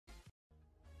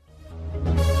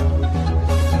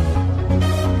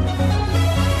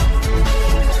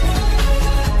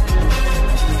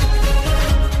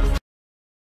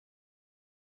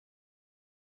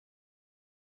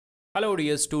Hello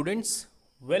dear students,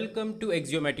 welcome to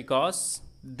Axiomatikos.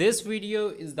 This video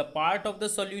is the part of the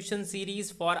solution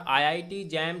series for IIT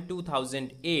JAM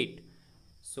 2008.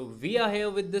 So we are here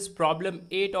with this problem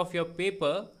 8 of your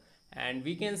paper, and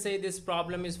we can say this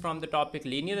problem is from the topic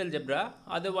linear algebra.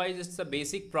 Otherwise it's a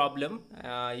basic problem.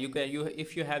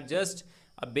 If you have just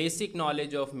a basic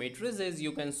knowledge of matrices,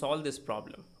 you can solve this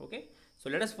problem. Okay, so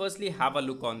let us firstly have a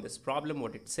look on this problem,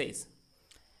 what it says.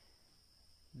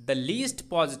 The least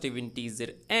positive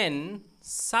integer n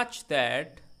such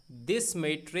that this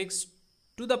matrix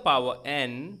to the power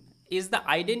n is the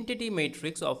identity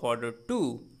matrix of order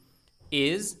 2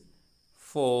 is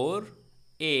 4,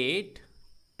 8,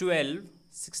 12,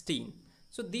 16.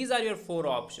 So these are your four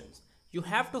options. You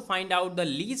have to find out the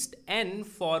least n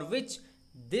for which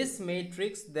this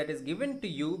matrix that is given to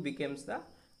you becomes the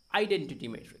identity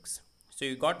matrix. So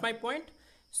you got my point?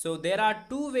 So there are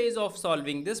two ways of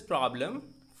solving this problem.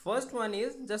 First one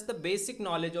is just the basic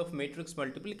knowledge of matrix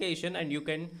multiplication, and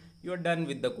you're done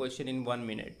with the question in 1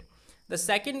 minute. The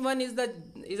second one is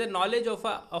a knowledge of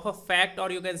a fact, or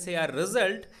you can say a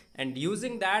result, and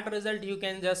using that result you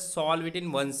can just solve it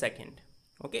in 1 second.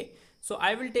 Okay, so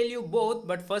I will tell you both,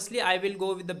 but firstly I will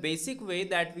go with the basic way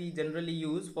that we generally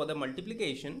use for the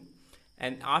multiplication,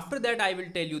 and after that I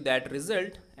will tell you that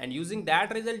result, and using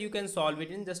that result you can solve it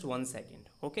in just 1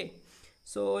 second. Okay,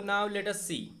 so now let us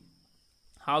see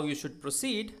how you should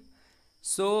proceed.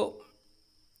 So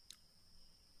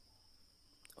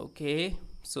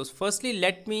firstly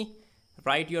let me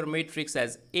write your matrix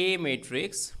as A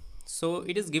matrix. So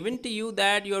it is given to you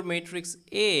that your matrix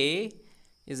A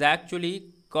is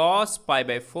actually cos pi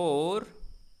by 4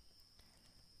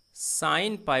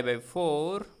 sin pi by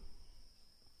 4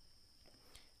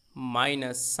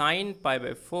 minus sin pi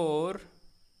by 4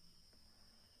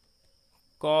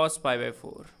 cos pi by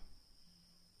 4.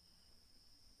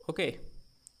 Okay,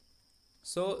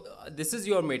 so this is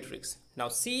your matrix. Now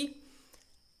see,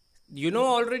 you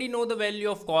already know the value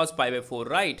of cos pi by 4,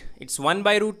 right? It's 1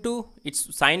 by root 2.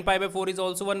 It's sin pi by 4 is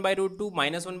also 1 by root 2,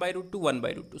 minus 1 by root 2, 1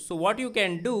 by root 2. So what you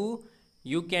can do,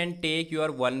 you can take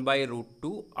your 1 by root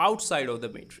 2 outside of the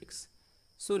matrix.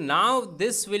 So now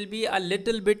this will be a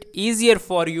little bit easier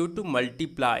for you to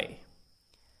multiply.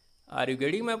 Are you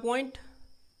getting my point?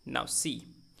 Now see.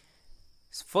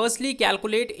 Firstly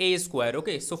calculate a square.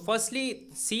 Okay, so firstly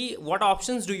see what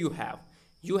options do you have.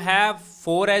 You have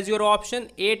 4 as your option,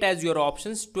 8 as your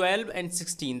options, 12 and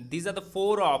 16. These are the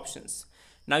four options.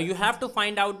 Now you have to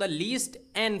find out the least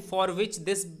n for which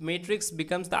this matrix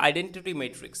becomes the identity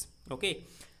matrix. Okay,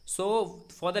 so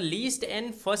for the least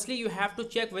n, firstly you have to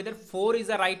check whether 4 is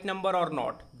a right number or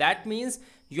not. That means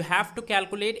you have to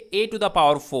calculate a to the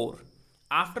power 4.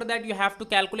 After that you have to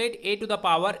calculate a to the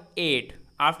power 8.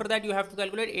 After that you have to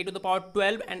calculate a to the power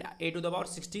 12 and a to the power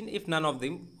 16 if none of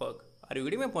them work. Are you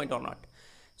getting my point or not?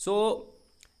 So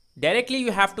directly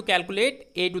you have to calculate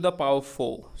a to the power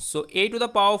 4. So a to the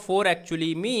power 4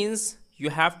 actually means you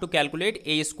have to calculate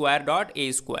a square dot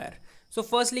a square. So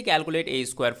firstly calculate a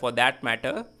square for that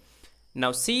matter.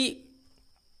 Now see,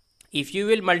 if you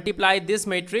will multiply this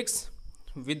matrix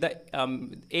with the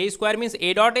a square means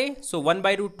a dot a. So 1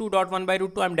 by root 2 dot 1 by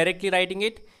root 2, I am directly writing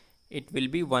it. It will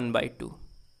be 1 by 2.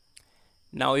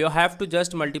 Now you have to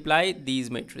just multiply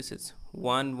these matrices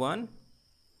 1 1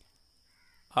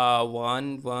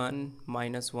 1 1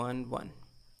 minus 1 1,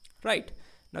 right?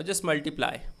 Now just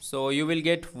multiply. So you will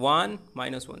get 1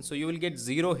 minus 1, so you will get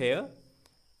 0 here.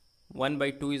 1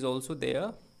 by 2 is also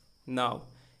there. Now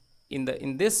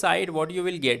in this side what you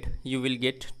will get? You will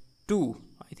get 2,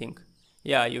 I think.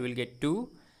 Yeah, you will get 2,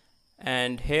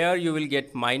 and here you will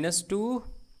get minus 2,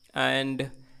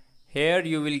 and here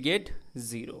you will get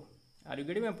 0. Are you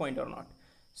getting my point or not?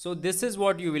 So this is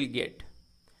what you will get.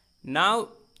 Now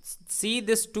see,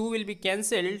 this 2 will be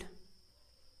cancelled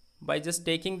by just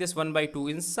taking this 1 by 2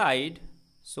 inside.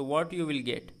 So what you will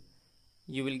get?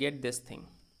 You will get this thing.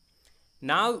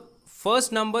 Now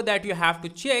first number that you have to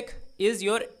check is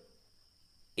your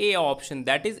A option,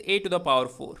 that is a to the power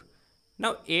 4.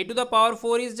 Now a to the power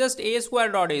 4 is just a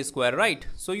square dot a square, right?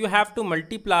 So you have to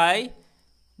multiply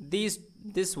this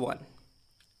one.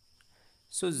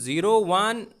 So 0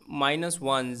 1 minus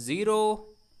 1 0,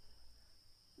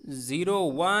 0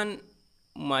 1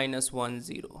 minus 1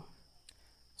 0.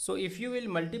 So if you will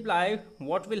multiply,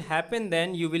 what will happen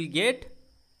then? You will get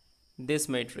this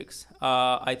matrix,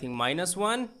 I think minus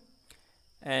 1,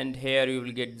 and here you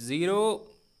will get 0,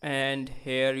 and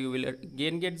here you will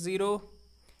again get 0,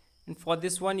 and for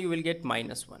this one you will get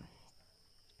minus 1.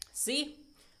 See,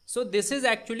 so this is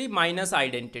actually minus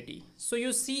identity. So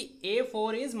you see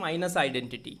A4 is minus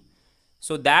identity.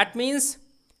 So that means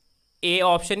A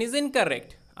option is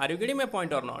incorrect. Are you getting my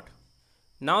point or not?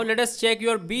 Now let us check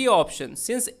your B option.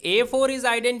 Since A4 is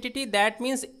identity, that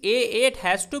means A8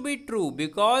 has to be true,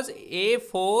 because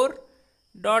A4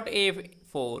 dot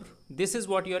A4, this is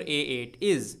what your A8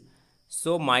 is.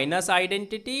 So minus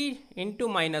identity into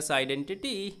minus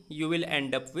identity, you will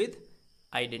end up with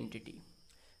identity.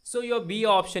 So your B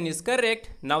option is correct.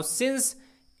 Now since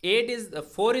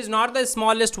 4 is not the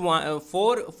smallest one,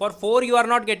 for 4 you are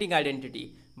not getting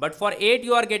identity, but for 8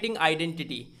 you are getting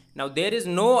identity. Now there is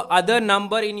no other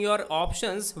number in your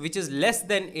options which is less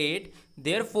than 8,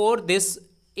 therefore this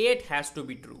 8 has to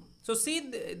be true. So see,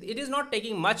 it is not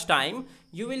taking much time.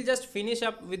 You will just finish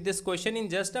up with this question in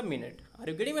just a minute. Are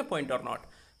you getting my point or not?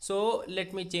 So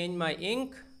let me change my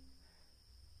ink.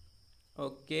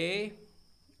 Okay,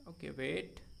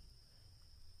 wait.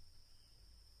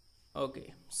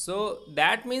 Okay, so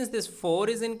that means this 4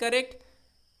 is incorrect,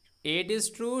 8 is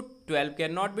true, 12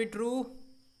 cannot be true,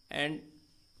 and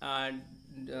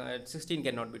 16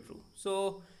 cannot be true.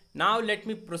 So now let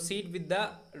me proceed with the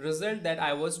result that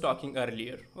I was talking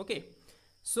earlier. Okay,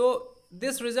 so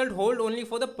this result hold only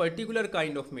for the particular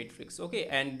kind of matrix. Okay,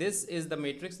 and this is the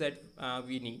matrix that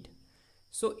we need.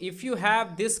 So if you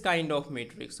have this kind of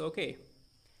matrix, okay,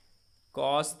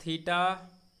 cos theta,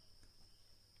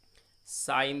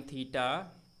 sin theta.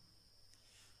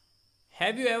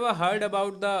 Have you ever heard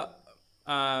about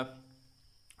the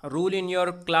rule in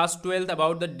your class 12th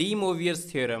about the De Moivre's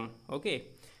theorem? Okay,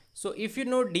 so if you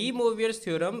know De Moivre's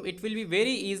theorem, it will be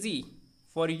very easy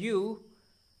for you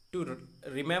to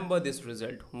remember this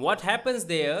result. What happens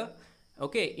there?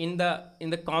 Okay, in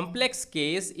the complex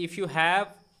case, if you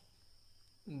have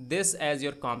this as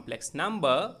your complex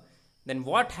number, then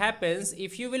what happens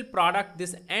if you will product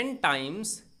this n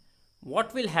times?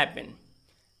 What will happen?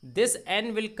 This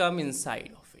n will come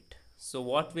inside of it. So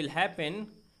what will happen?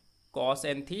 Cos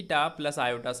n theta plus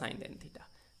iota sin n theta.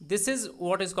 This is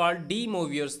what is called De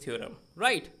Moivre's theorem,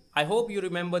 right? I hope you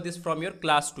remember this from your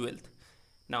class 12th.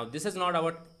 Now this is not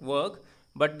our work,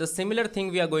 but the similar thing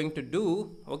we are going to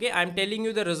do. Okay, I am telling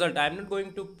you the result. I am not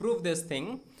going to prove this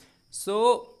thing.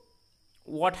 So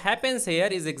what happens here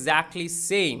is exactly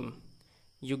same.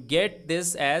 You get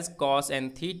this as cos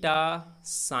n theta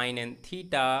sin n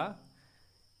theta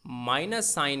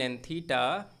minus sin n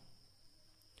theta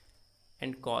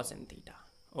and cos n theta.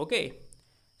 Okay,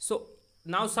 so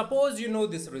now suppose you know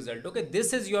this result. Okay,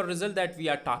 this is your result that we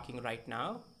are talking right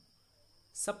now.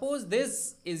 Suppose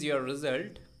this is your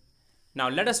result. Now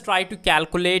let us try to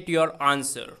calculate your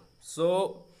answer.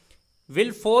 So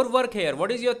will 4 work here?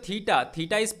 What is your theta?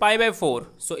 Theta is pi by 4.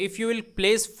 So if you will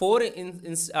place 4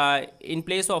 in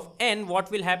place of n,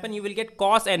 what will happen? You will get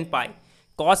cos n pi.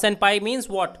 Cos n pi means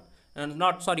what?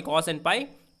 Cos n pi.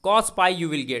 Cos pi you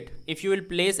will get. If you will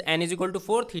place n is equal to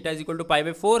 4, theta is equal to pi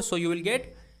by 4. So you will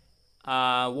get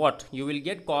what? You will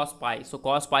get cos pi. So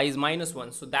cos pi is minus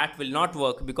 1. So that will not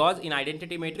work, because in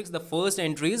identity matrix the first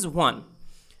entry is 1.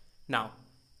 Now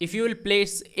if you will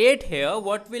place 8 here,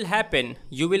 what will happen?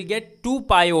 You will get 2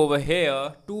 pi over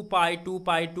here, 2 pi, 2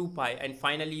 pi, 2 pi, and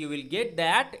finally you will get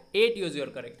that 8 is your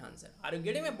correct answer. Are you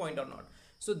getting my point or not?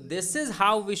 So this is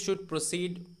how we should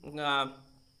proceed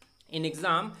in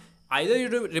exam. Either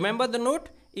you remember the note.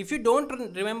 If you don't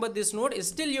remember this note,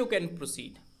 still you can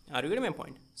proceed. Are you getting my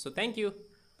point? So thank you.